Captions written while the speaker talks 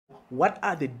what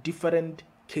are the different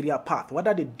career paths, what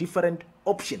are the different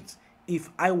options if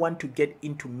I want to get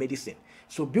into medicine.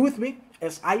 So be with me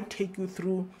as I take you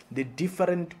through the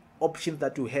different options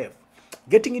that you have.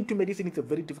 Getting into medicine is a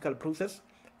very difficult process,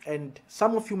 and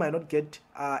some of you might not get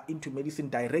into medicine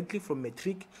directly from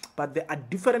matric, but there are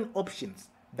different options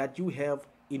that you have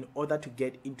in order to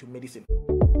get into medicine.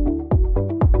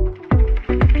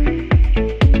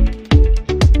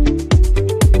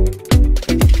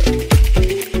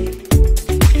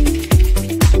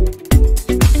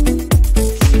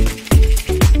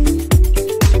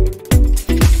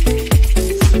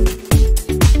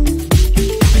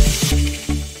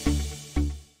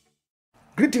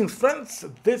 Greetings friends,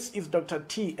 this is Dr.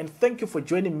 T and thank you for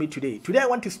joining me today. Today I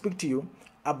want to speak to you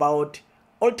about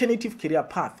alternative career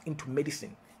path into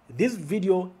medicine. This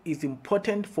video is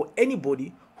important for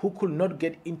anybody who could not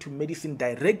get into medicine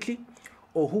directly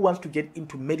or who wants to get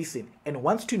into medicine and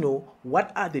wants to know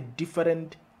what are the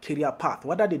different career paths,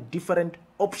 what are the different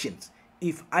options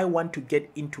if I want to get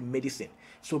into medicine.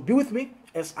 So be with me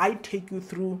as I take you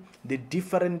through the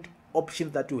different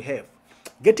options that you have.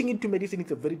 Getting into medicine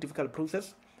is a very difficult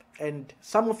process, and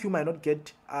some of you might not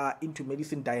get into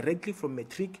medicine directly from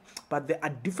matric, but there are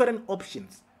different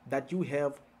options that you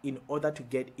have in order to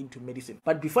get into medicine.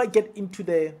 But before I get into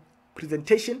the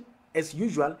presentation, as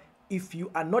usual, if you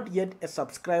are not yet a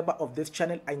subscriber of this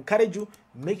channel, I encourage you,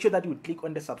 make sure that you click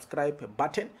on the subscribe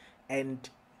button and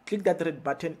click that red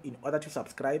button in order to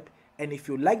subscribe. And if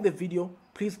you like the video,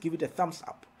 please give it a thumbs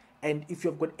up. And if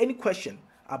you've got any question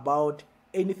about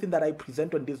anything that I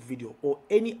present on this video or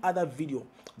any other video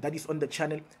that is on the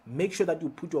channel, make sure that you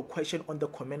put your question on the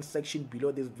comment section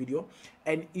below this video.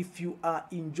 And if you are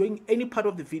enjoying any part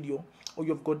of the video or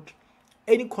you've got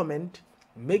any comment,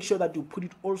 make sure that you put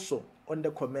it also on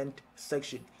the comment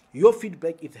section. Your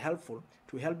feedback is helpful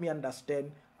to help me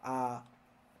understand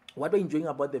what you're enjoying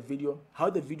about the video, how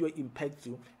the video impacts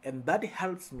you, and that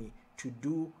helps me to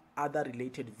do other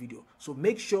related video. So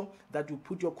make sure that you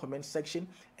put your comment section,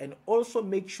 and also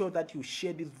make sure that you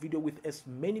share this video with as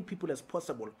many people as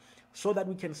possible so that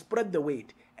we can spread the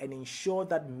word and ensure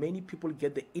that many people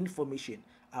get the information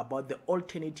about the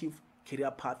alternative career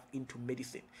path into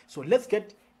medicine. So let's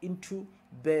get into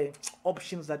the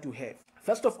options that you have.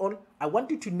 First of all, I want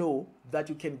you to know that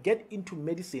you can get into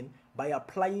medicine by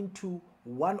applying to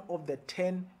one of the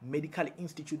 10 medical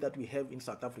institutes that we have in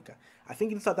South Africa. I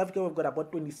think in South Africa we've got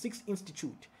about 26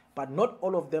 institutes, but not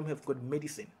all of them have got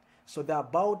medicine. So there are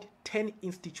about 10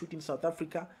 institutes in South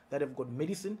Africa that have got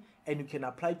medicine, and you can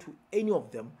apply to any of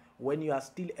them when you are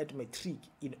still at matric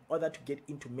in order to get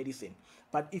into medicine.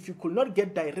 But if you could not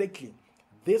get directly,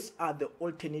 these are the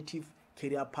alternative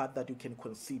career path that you can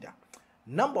consider.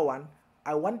 Number one,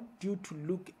 I want you to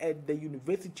look at the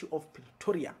University of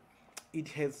Pretoria. It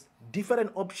has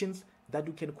different options that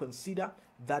you can consider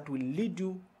that will lead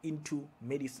you into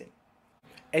medicine.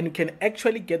 And you can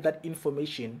actually get that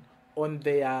information on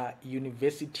their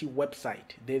university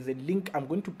website. There's a link, I'm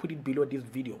going to put it below this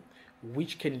video,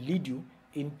 which can lead you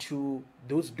into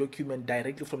those documents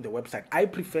directly from the website. I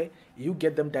prefer you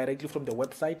get them directly from the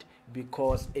website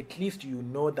because at least you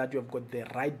know that you have got the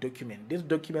right document. These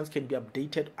documents can be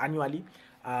updated annually.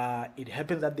 It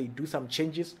happens that they do some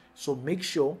changes, so make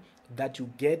sure that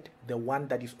you get the one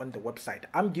that is on the website.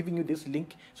 I'm giving you this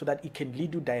link so that it can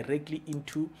lead you directly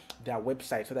into their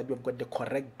website so that you've got the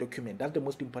correct document. That's the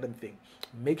most important thing.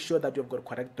 Make sure that you've got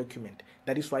correct document.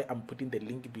 That is why I'm putting the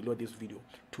link below this video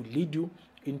to lead you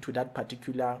into that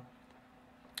particular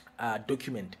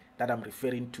document that I'm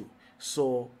referring to.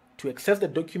 So to access the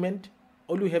document,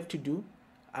 all you have to do,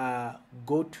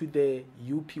 go to the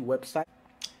UP website.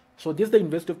 So this is the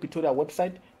University of Pretoria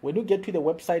website. When you get to the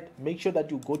website, make sure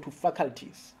that you go to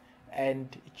faculties and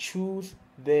choose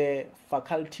the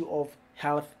Faculty of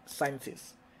Health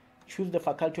Sciences. Choose the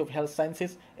Faculty of Health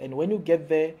Sciences, and when you get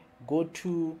there, go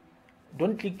to,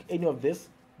 don't click any of this.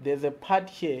 There's a part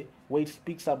here where it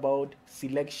speaks about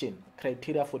selection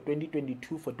criteria for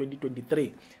 2022 for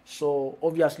 2023. So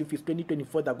obviously if it's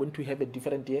 2024, they're going to have a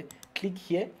different year. Click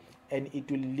here and it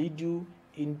will lead you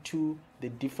into the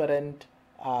different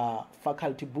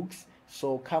faculty books.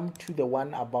 So come to the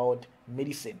one about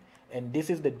medicine, and this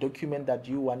is the document that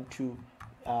you want to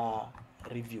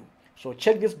review. So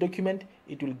check this document,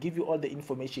 it will give you all the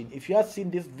information. If you have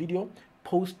seen this video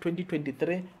post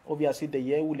 2023, obviously the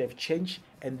year will have changed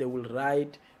and they will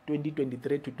write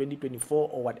 2023 to 2024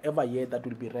 or whatever year that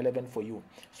will be relevant for you.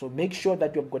 So make sure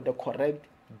that you've got the correct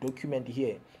document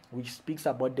here which speaks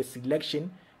about the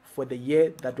selection for the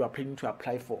year that you are planning to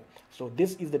apply for. So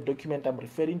this is the document I'm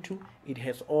referring to. It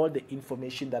has all the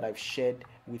information that I've shared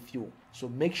with you. So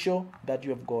make sure that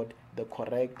you have got the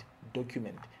correct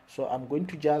document. So I'm going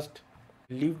to just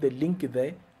leave the link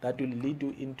there that will lead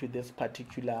you into this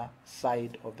particular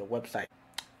side of the website.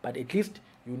 But at least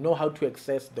you know how to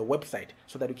access the website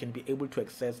so that you can be able to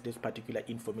access this particular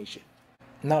information.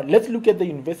 Now let's look at the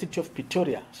University of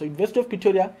Pretoria. So University of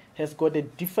Pretoria has got a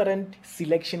different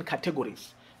selection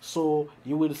categories. So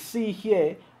you will see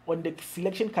here on the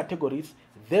selection categories,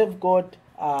 they've got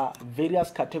various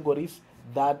categories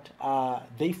that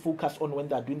they focus on when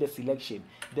they are doing the selection.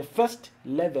 The first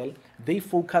level, they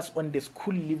focus on the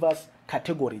school leavers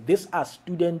category. These are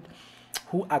students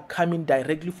who are coming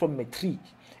directly from matric,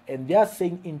 and they are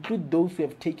saying include those who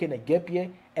have taken a gap year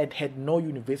and had no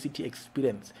university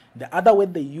experience. The other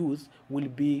word they use will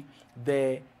be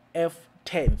the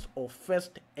F10s, or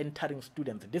first entering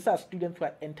students. These are students who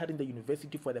are entering the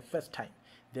university for the first time.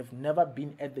 They've never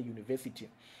been at the university.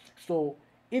 So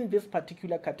in this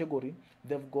particular category,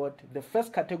 they've got the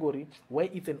first category where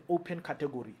it's an open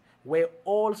category, where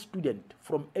all students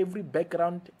from every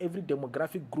background, every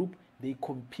demographic group, they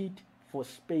compete for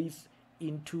space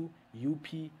into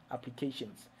UP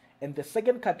applications. And the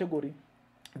second category,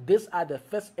 these are the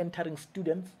first entering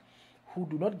students who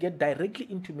do not get directly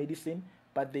into medicine,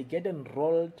 but they get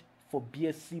enrolled for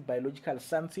BSc Biological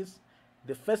Sciences.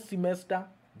 The first semester,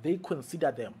 they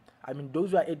consider them. I mean,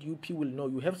 those who are at UP will know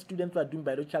you have students who are doing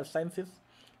biological sciences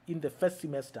in the first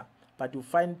semester, but you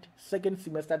find second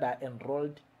semester that are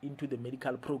enrolled into the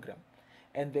medical program.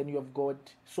 And then you have got,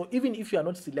 so even if you are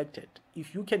not selected,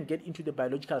 if you can get into the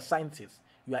biological sciences,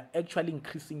 you are actually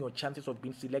increasing your chances of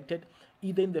being selected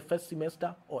either in the first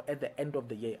semester or at the end of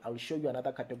the year. I'll show you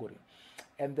another category.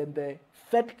 And then the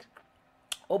third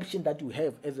option that you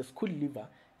have as a school leaver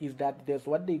is that there's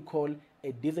what they call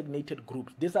a designated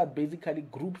group. These are basically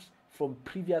groups from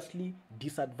previously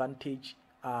disadvantaged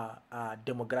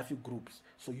demographic groups.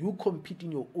 So you compete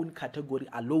in your own category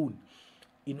alone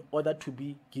in order to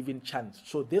be given chance.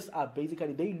 So these are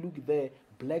basically, they look there,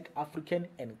 Black, African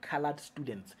and colored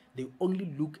students. They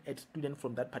only look at students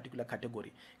from that particular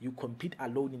category. You compete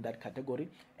alone in that category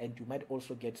and you might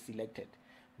also get selected.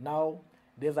 Now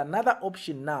there's another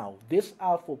option now. These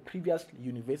are for previous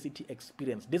university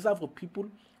experience. These are for people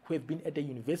who have been at the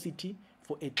university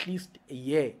for at least a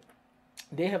year.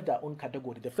 They have their own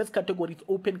category. The first category is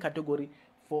open category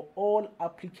for all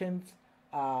applicants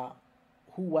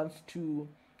who wants to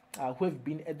who have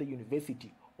been at the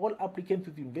university. All applicants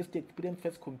with university experience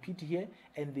first compete here,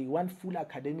 and they want full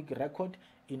academic record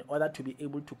in order to be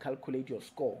able to calculate your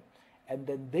score. And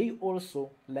then they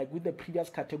also, like with the previous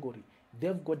category,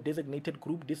 they've got designated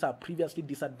group. These are previously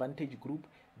disadvantaged group.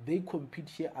 They compete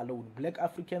here alone. Black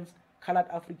Africans, colored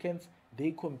Africans,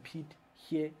 they compete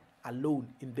here alone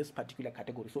in this particular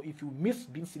category. So if you miss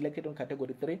being selected on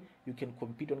category 3, you can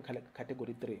compete on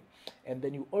category 3. And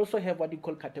then you also have what you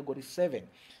call category 7.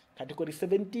 Category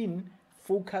 17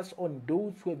 focus on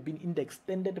those who have been in the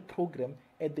extended program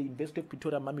at the University of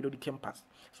Pretoria Mamelodi campus.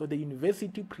 So the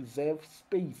university preserves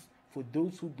space for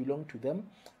those who belong to them,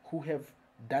 who have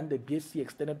done the BSc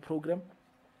extended program,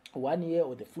 1 year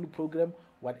or the full program,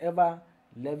 whatever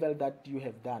level that you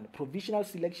have done. Provisional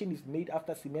selection is made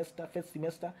after first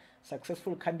semester.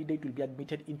 Successful candidate will be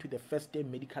admitted into the first year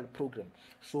medical program.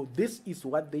 So this is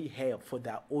what they have for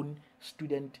their own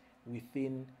student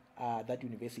within that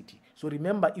university. So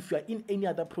remember, if you are in any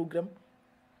other program,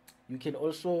 you can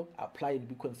also apply and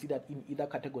be considered in either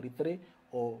category 3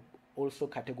 or also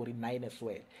category 9 as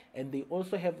well. And they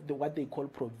also have what they call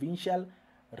provincial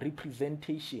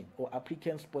representation, or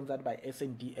applicants sponsored by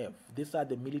SNDF. These are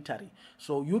the military.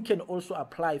 So you can also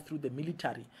apply through the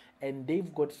military, and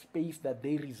they've got space that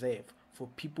they reserve for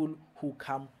people who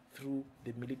come through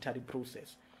the military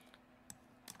process.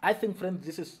 I think, friends,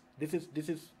 this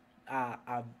is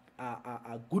a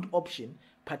good option,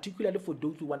 particularly for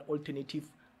those who want alternative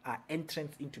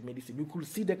entrance into medicine. You could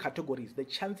see the categories. The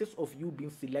chances of you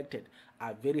being selected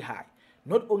are very high.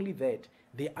 Not only that,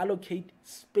 they allocate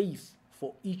space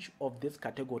for each of this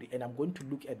category, and I'm going to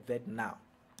look at that now.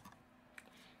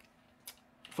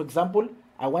 For example,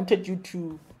 I wanted you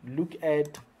to look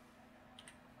at,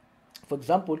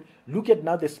 look at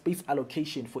now the space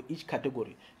allocation for each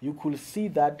category. You could see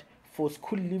that for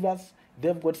school leavers,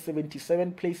 they've got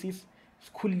 77 places.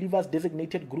 School leavers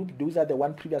designated group, those are the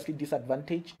one previously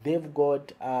disadvantaged. They've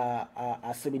got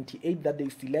 78 that they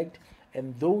select,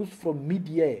 and those from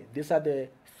mid-year, these are the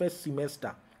first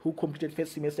semester, who completed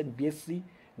first semester in BSc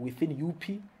within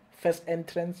UP, first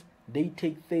entrance, they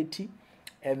take 30.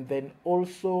 And then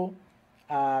also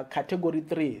category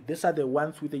 3, these are the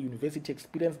ones with the university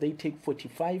experience, they take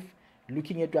 45,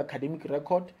 looking at your academic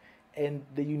record. And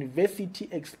the university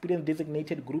experience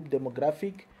designated group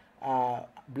demographic,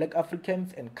 Black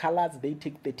Africans and colors, they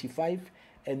take 35,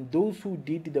 and those who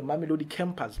did the Mamelodi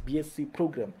campus BSc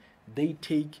program, they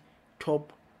take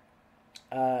top,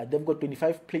 they've got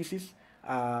 25 places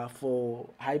for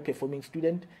high performing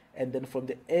student, and then from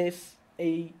the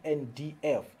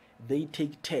SANDF they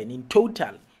take 10. In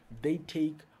total they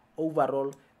take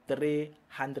overall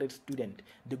 300 students.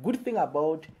 The good thing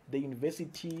about the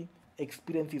university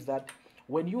experience is that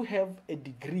when you have a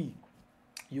degree,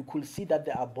 you could see that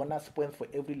there are bonus points for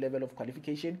every level of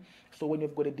qualification. So when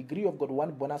you've got a degree, you've got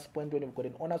 1 bonus point. When you've got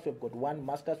an honors, we've got 1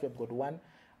 master's, we've got 1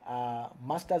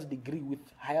 master's degree with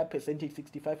higher percentage,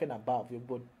 65 and above. You've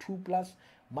got 2+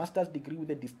 master's degree with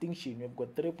a distinction. You've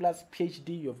got 3+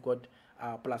 PhD. You've got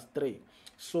 +3.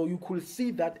 So you could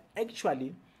see that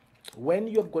actually when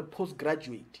you've got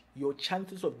postgraduate, your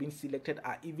chances of being selected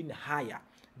are even higher,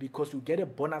 because you get a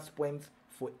bonus points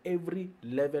for every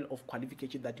level of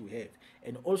qualification that you have.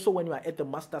 And also when you are at the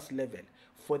master's level,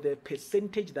 for the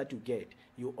percentage that you get,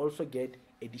 you also get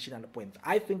additional points.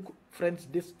 I think, friends,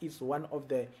 this is one of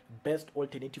the best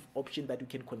alternative options that you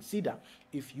can consider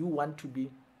if you want to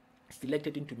be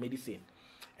selected into medicine.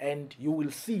 And you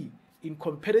will see, in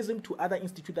comparison to other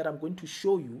institutes that I'm going to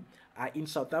show you in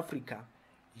South Africa,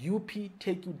 UP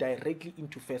take you directly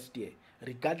into first year.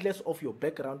 Regardless of your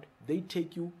background, they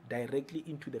take you directly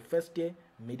into the first year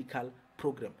medical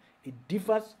program. It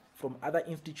differs from other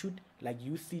institutes like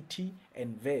UCT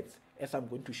and WITS, as I'm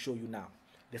going to show you now.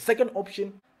 The second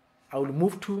option, I will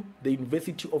move to the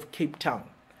University of Cape Town,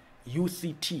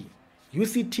 UCT.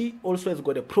 UCT also has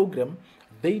got a program.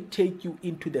 They take you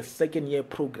into the second year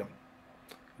program.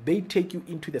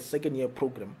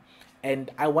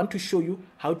 And I want to show you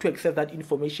how to access that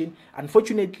information.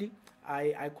 Unfortunately,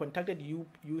 I contacted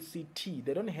UCT.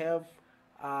 They don't have,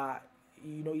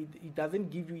 it doesn't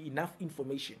give you enough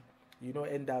information,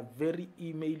 and they're very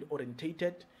email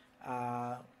orientated.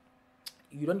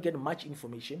 You don't get much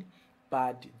information,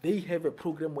 but they have a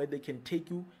program where they can take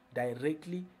you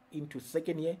directly into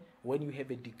second year when you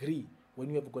have a degree, when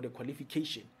you have got a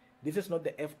qualification. This is not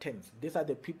the F10s. These are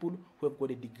the people who have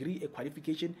got a degree, a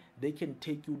qualification. They can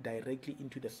take you directly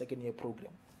into the second year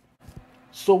program.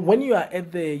 So when you are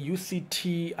at the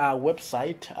UCT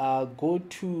website, go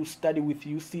to study with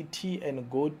UCT and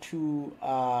go to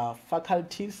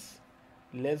faculties.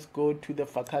 Let's go to the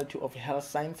Faculty of Health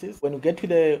Sciences. When you get to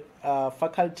the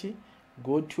faculty,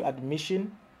 go to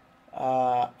admission,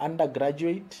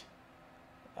 undergraduate,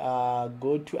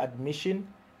 go to admission,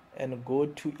 and go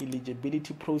to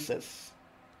eligibility process.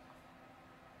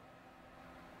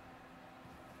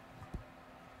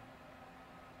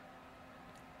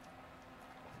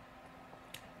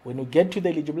 When you get to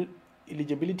the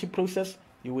eligibility process,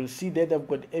 you will see that they've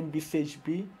got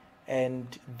MBCHB,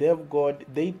 and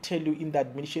they tell you in the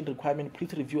admission requirement,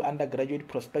 please review undergraduate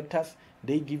prospectus.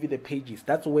 They give you the pages.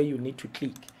 That's where you need to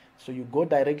click. So you go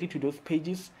directly to those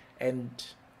pages, and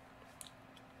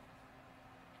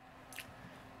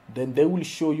then they will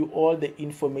show you all the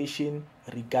information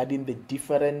regarding the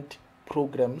different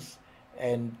programs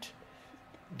and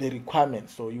the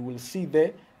requirements. So you will see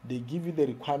there, they give you the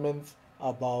requirements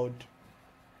about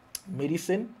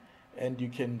medicine, and you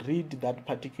can read that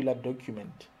particular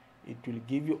document. It will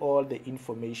give you all the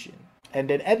information. And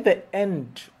then at the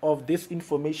end of this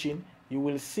information, you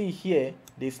will see here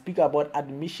they speak about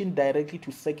admission directly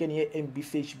to second year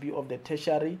MBCHB of the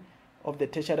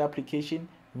tertiary application,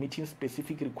 meeting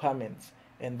specific requirements.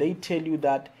 And they tell you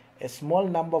that a small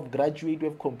number of graduates who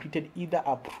have completed either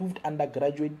approved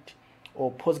undergraduate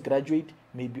or postgraduate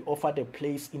may be offered a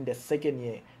place in the second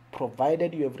year,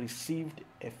 provided you have received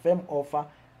a firm offer,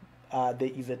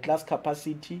 there is a class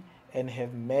capacity, and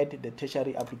have met the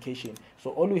tertiary application. So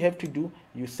all you have to do,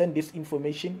 you send this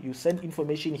information, you send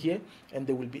information here, and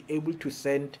they will be able to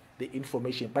send the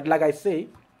information. But like I say,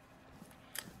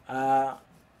 I've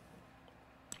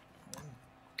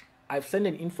sent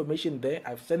an information there.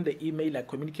 I've sent the email. I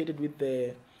communicated with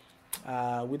the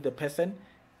person,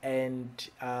 and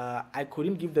I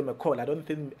couldn't give them a call. I don't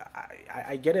think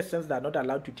I get a sense they're not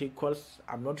allowed to take calls.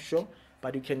 I'm not sure,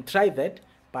 but you can try that.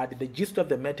 But the gist of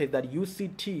the matter is that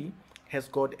UCT has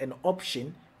got an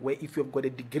option where if you've got a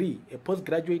degree, a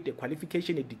postgraduate, a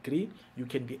qualification, a degree, you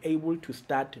can be able to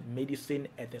start medicine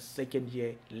at the second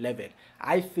year level.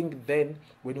 I think then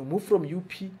when you move from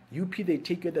UP they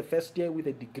take you at the first year with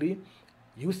a degree,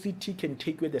 UCT can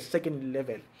take you at the second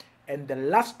level. And the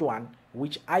last one,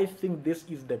 which I think this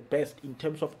is the best in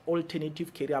terms of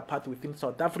alternative career path within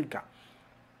South Africa,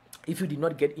 if you did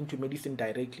not get into medicine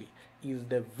directly, is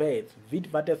the WITS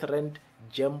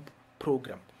GEMP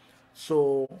program.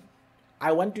 So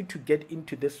I want you to get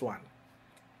into this one,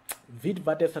 WITS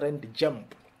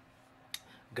GEMP.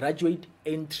 graduate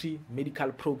entry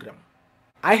medical program.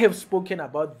 I have spoken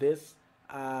about this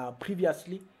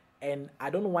previously, and I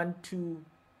don't want to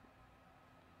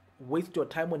waste your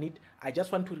time on it. I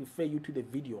just want to refer you to the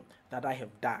video that I have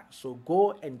done. So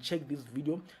go and check this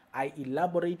video. I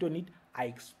elaborate on it, I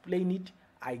explain it,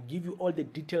 I give you all the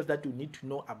details that you need to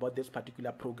know about this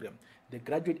particular program, the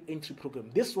graduate entry program.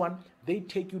 This one, they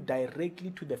take you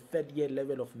directly to the third year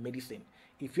level of medicine.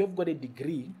 If you have got a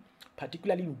degree,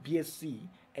 particularly in BSc,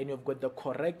 and you've got the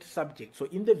correct subject. So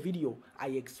in the video, I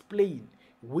explain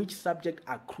which subjects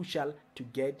are crucial to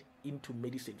get into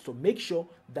medicine. So make sure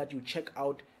that you check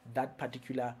out that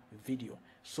particular video.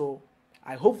 So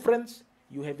I hope, friends,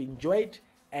 you have enjoyed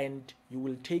and you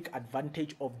will take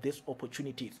advantage of these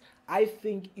opportunities. I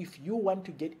think if you want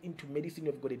to get into medicine,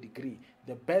 you've got a degree,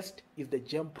 the best is the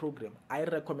GEMP program. I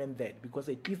recommend that because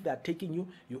at least they're taking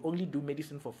you only do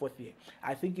medicine for fourth year.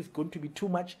 I think it's going to be too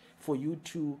much for you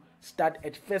to start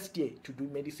at first year to do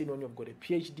medicine when you've got a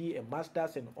PhD, a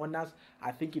master's, and honors.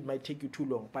 I think it might take you too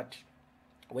long. But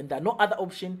when there are no other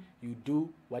option, you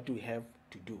do what you have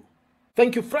to do.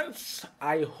 Thank you, friends.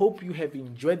 I hope you have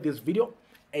enjoyed this video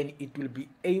and it will be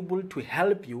able to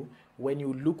help you when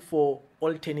you look for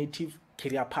alternative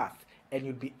career path, and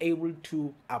you'll be able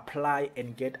to apply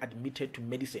and get admitted to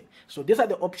medicine. So these are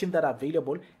the options that are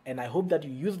available, and I hope that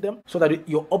you use them so that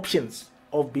your options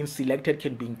of being selected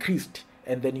can be increased,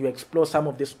 and then you explore some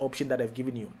of this option that I've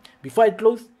given you. Before I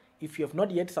close, if you have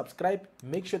not yet subscribed,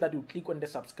 make sure that you click on the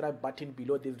subscribe button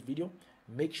below this video.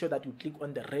 Make sure that you click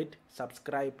on the red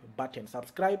subscribe button.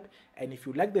 Subscribe, and if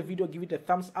you like the video, give it a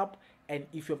thumbs up. And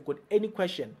if you've got any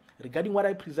question regarding what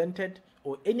I presented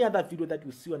or any other video that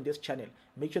you see on this channel,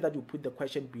 make sure that you put the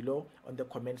question below on the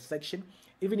comment section.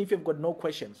 Even if you've got no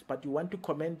questions but you want to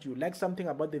comment, you like something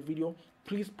about the video,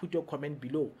 please put your comment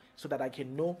below so that I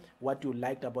can know what you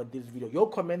liked about this video. Your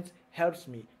comments helps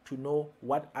me to know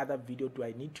what other video do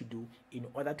I need to do in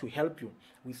order to help you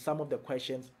with some of the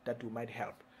questions that you might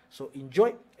help. So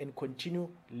enjoy and continue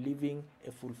living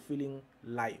a fulfilling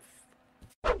life.